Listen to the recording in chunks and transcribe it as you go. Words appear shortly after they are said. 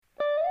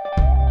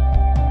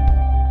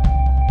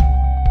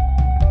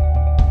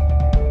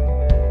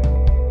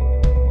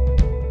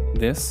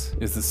This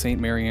is the St.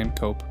 Mary Ann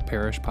Cope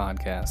Parish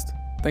Podcast.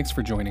 Thanks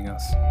for joining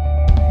us.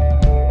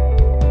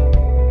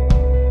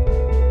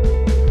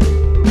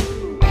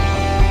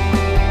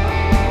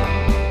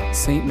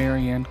 St.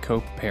 Mary Ann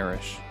Cope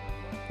Parish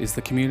is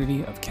the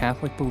community of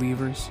Catholic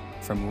believers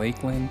from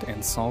Lakeland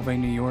and Solvay,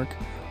 New York,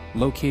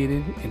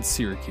 located in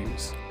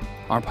Syracuse.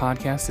 Our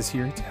podcast is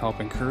here to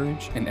help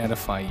encourage and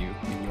edify you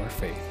in your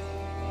faith.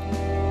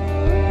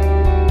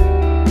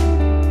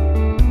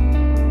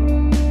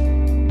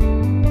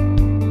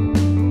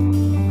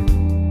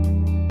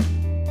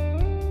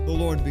 The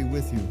Lord be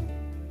with you.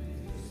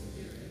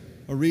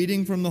 A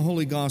reading from the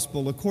Holy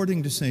Gospel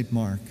according to St.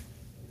 Mark.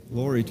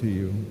 Glory to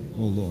you,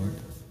 O Lord.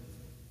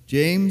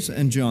 James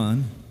and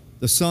John,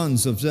 the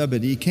sons of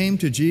Zebedee, came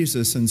to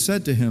Jesus and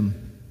said to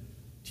him,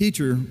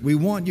 "Teacher, we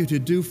want you to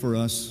do for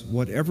us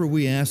whatever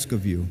we ask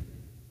of you."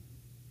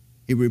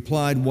 He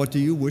replied, "What do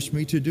you wish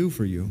me to do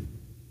for you?"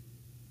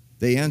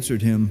 They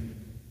answered him,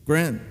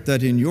 "Grant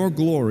that in your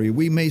glory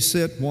we may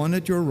sit one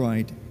at your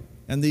right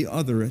and the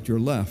other at your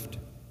left."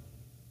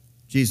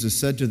 Jesus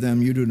said to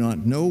them, "You do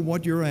not know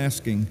what you're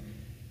asking.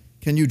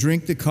 Can you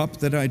drink the cup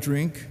that I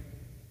drink,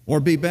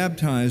 or be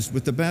baptized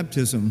with the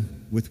baptism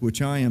with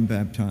which I am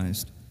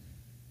baptized?"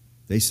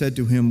 They said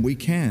to him, "We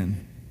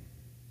can."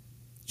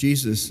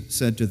 Jesus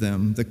said to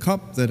them, "The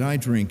cup that I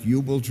drink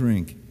you will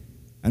drink,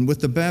 and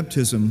with the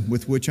baptism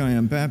with which I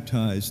am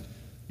baptized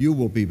you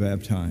will be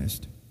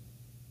baptized.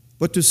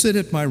 But to sit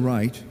at my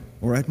right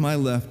or at my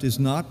left is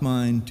not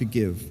mine to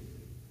give,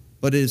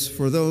 but is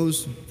for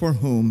those for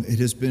whom it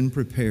has been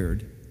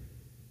prepared."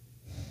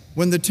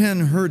 When the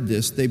 10 heard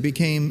this, they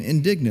became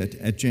indignant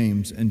at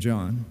James and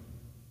John.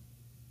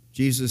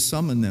 Jesus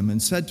summoned them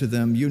and said to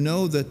them, "You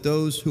know that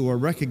those who are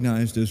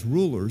recognized as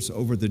rulers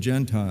over the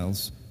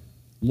Gentiles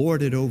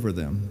lord it over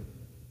them,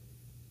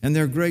 and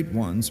their great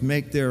ones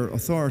make their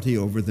authority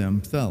over them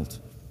felt.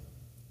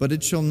 But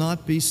it shall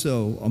not be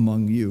so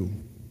among you.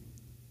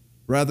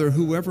 Rather,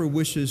 whoever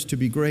wishes to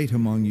be great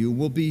among you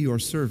will be your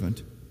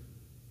servant.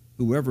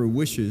 Whoever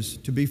wishes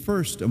to be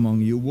first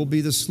among you will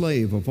be the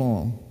slave of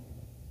all.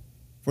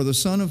 For the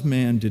Son of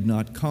Man did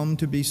not come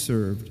to be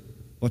served,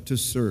 but to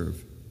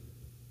serve,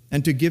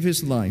 and to give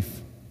his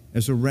life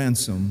as a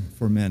ransom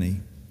for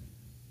many."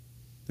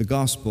 The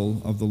Gospel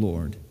of the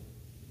Lord.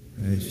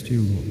 Praise to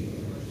you, Lord.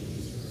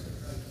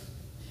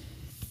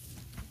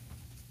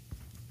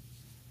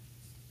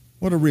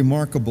 What a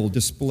remarkable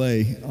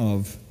display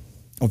of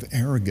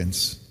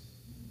arrogance,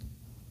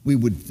 we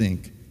would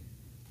think.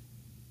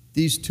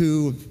 These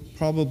two,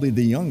 probably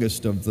the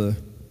youngest of the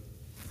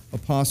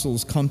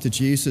apostles, come to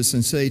Jesus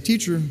and say,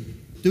 "Teacher,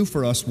 do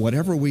for us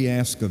whatever we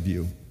ask of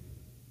you."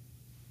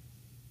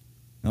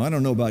 Now, I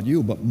don't know about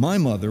you, but my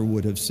mother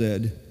would have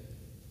said,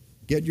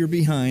 "Get your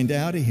behind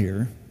out of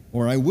here,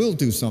 or I will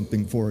do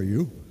something for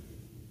you."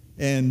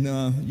 And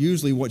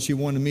usually what she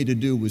wanted me to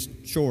do was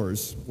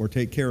chores or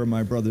take care of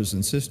my brothers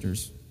and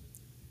sisters.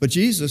 But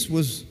Jesus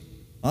was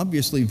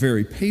obviously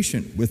very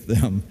patient with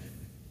them.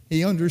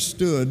 He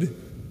understood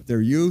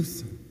their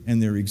youth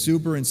and their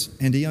exuberance,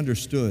 and he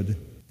understood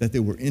that they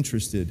were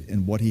interested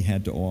in what he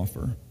had to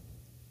offer.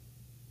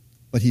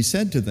 But he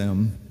said to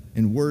them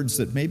in words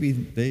that maybe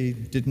they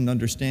didn't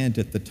understand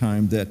at the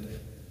time, that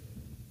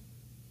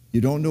you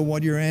don't know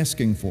what you're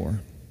asking for.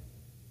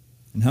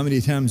 And how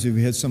many times have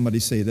you had somebody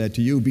say that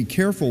to you? Be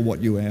careful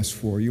what you ask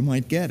for, you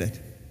might get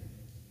it.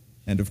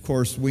 And of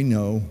course, we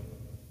know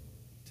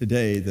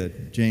today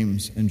that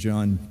James and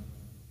John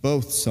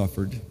both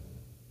suffered,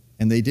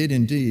 and they did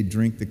indeed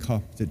drink the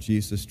cup that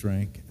Jesus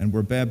drank, and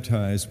were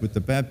baptized with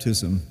the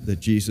baptism that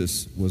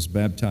Jesus was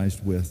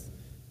baptized with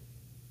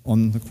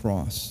on the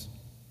cross.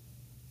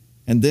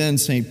 And then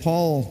St.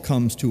 Paul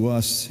comes to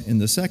us in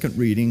the second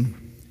reading,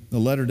 the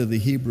letter to the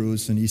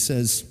Hebrews, and he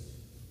says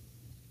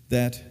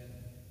that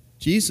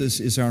Jesus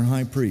is our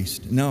high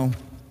priest. Now,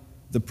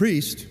 the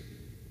priest,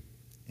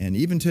 and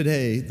even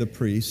today the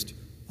priest,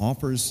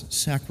 offers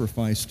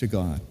sacrifice to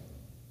God.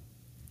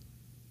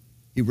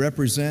 He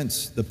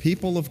represents the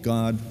people of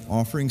God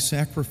offering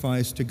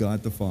sacrifice to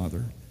God the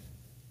Father.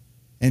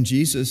 And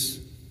Jesus,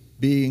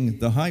 being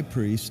the high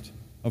priest,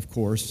 of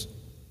course,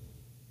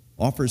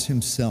 offers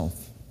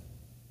himself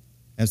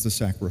as the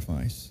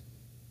sacrifice.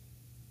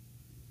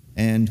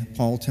 And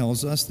Paul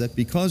tells us that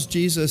because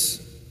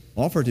Jesus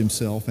offered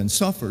himself and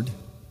suffered,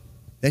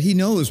 that he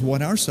knows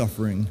what our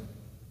suffering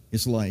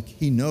is like.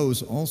 He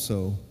knows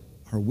also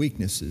our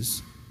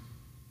weaknesses.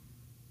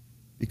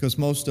 Because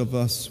most of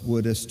us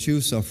would eschew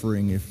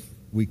suffering if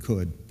we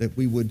could, that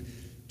we would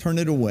turn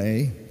it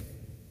away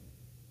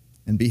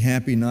and be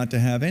happy not to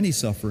have any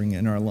suffering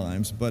in our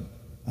lives. But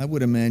I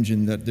would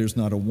imagine that there's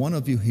not a one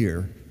of you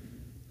here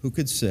who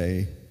could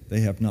say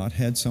they have not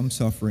had some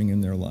suffering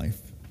in their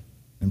life,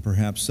 and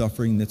perhaps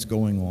suffering that's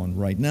going on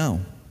right now.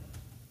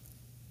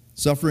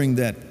 Suffering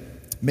that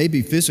may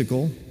be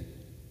physical,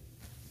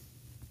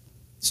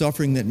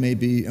 suffering that may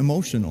be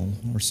emotional,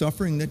 or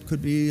suffering that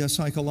could be a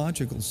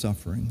psychological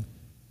suffering.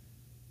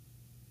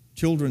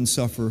 Children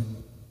suffer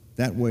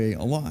that way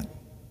a lot.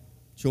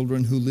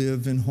 Children who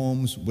live in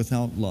homes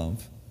without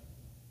love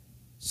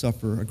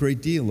suffer a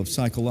great deal of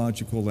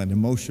psychological and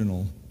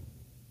emotional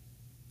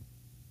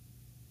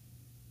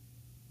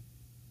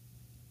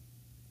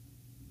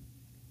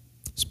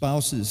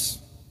spouses.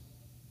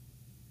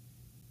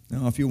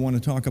 Now, if you want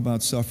to talk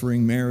about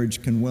suffering,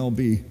 marriage can well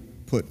be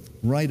put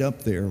right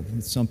up there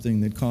with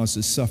something that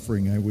causes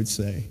suffering, I would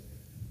say.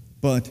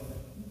 But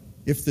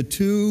if the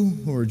two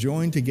who are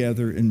joined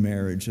together in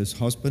marriage as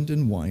husband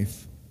and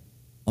wife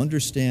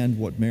understand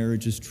what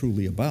marriage is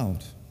truly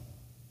about,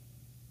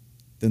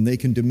 then they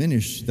can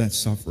diminish that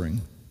suffering,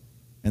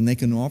 and they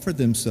can offer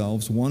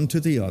themselves one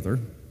to the other,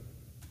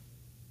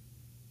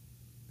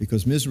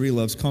 because misery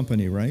loves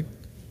company, right?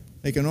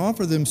 They can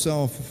offer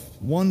themselves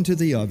one to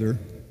the other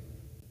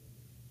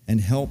and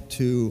help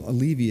to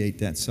alleviate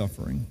that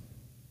suffering.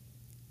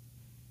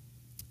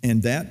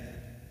 And that,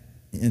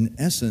 in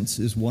essence,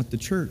 is what the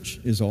church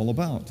is all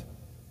about.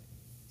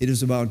 It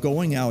is about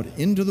going out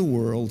into the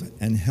world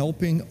and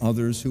helping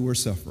others who are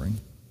suffering.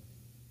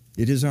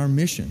 It is our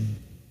mission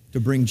to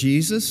bring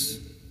Jesus,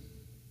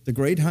 the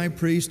great high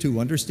priest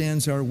who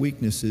understands our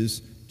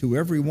weaknesses, to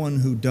everyone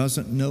who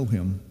doesn't know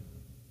him,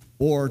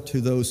 or to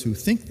those who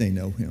think they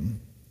know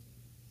him,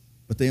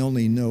 but they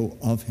only know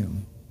of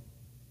him.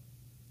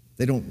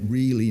 They don't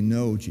really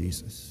know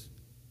Jesus.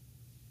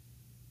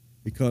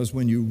 Because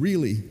when you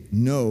really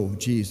know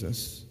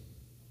Jesus,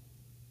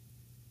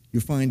 you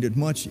find it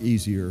much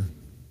easier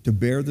to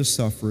bear the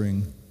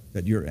suffering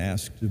that you're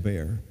asked to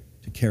bear,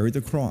 to carry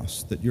the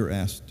cross that you're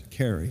asked to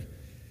carry.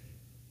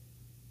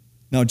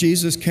 Now,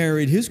 Jesus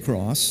carried his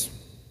cross,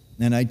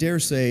 and I dare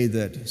say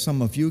that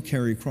some of you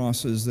carry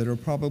crosses that are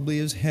probably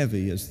as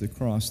heavy as the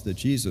cross that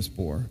Jesus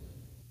bore.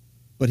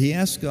 But he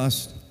asked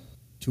us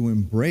to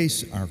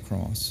embrace our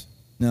cross.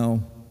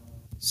 Now,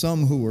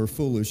 some who are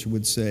foolish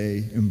would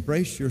say,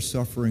 embrace your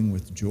suffering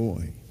with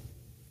joy.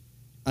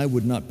 I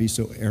would not be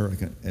so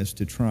arrogant as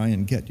to try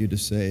and get you to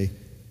say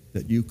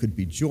that you could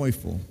be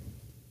joyful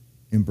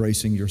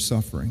embracing your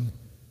suffering.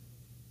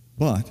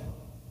 But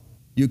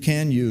you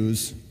can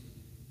use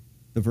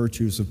the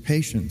virtues of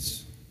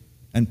patience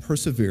and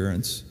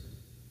perseverance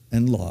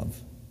and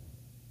love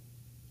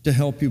to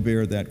help you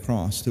bear that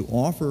cross, to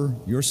offer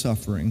your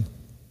suffering.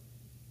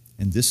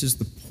 And this is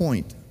the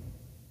point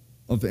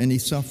of any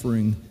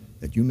suffering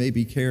that you may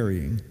be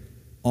carrying.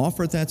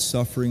 Offer that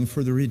suffering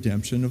for the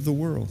redemption of the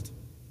world.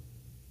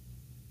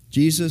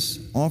 Jesus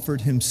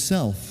offered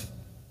himself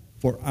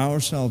for our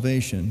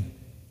salvation,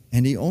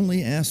 and he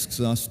only asks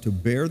us to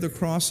bear the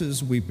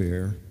crosses we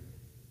bear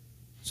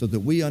so that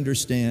we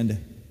understand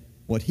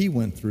what he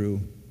went through,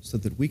 so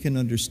that we can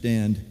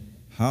understand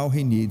how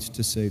he needs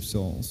to save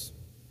souls.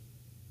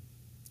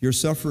 Your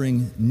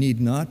suffering need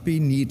not be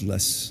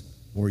needless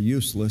or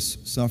useless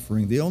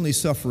suffering. The only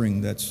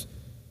suffering that's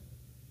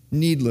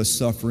needless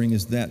suffering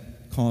is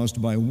that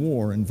caused by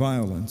war and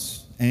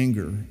violence,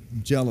 anger,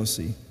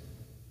 jealousy.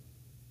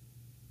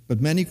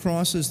 But many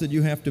crosses that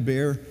you have to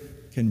bear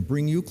can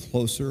bring you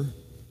closer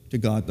to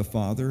God the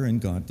Father and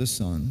God the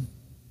Son,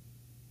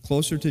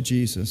 closer to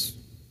Jesus.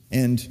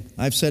 And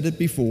I've said it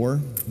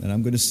before, and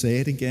I'm going to say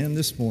it again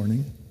this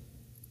morning.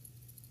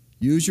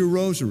 Use your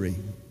rosary.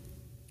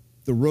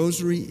 The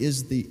rosary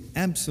is the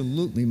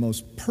absolutely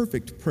most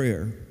perfect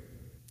prayer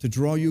to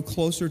draw you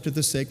closer to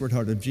the Sacred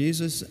Heart of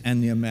Jesus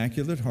and the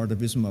Immaculate Heart of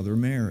his mother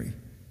Mary.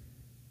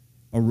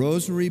 A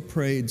rosary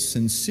prayed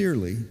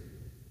sincerely,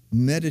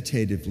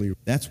 meditatively,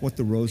 that's what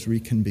the rosary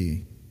can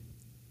be.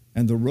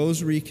 And the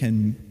rosary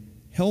can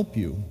help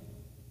you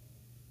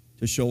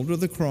to shoulder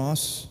the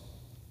cross,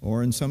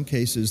 or in some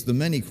cases, the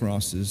many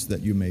crosses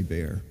that you may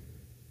bear,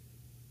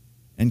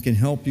 and can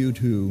help you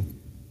to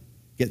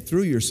get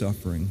through your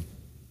suffering,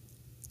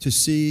 to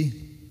see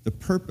the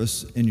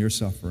purpose in your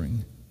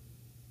suffering,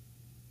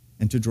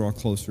 and to draw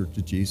closer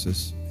to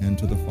Jesus and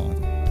to the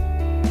Father.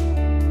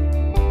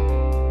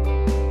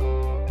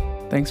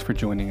 Thanks for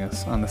joining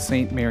us on the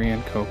St. Mary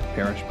Ann Cope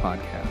Parish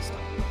podcast.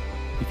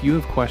 If you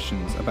have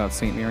questions about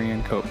St. Mary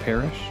Ann Cope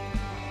Parish,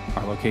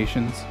 our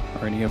locations,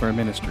 or any of our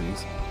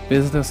ministries,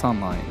 visit us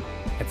online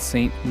at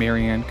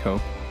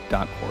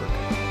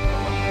stmaryancope.org.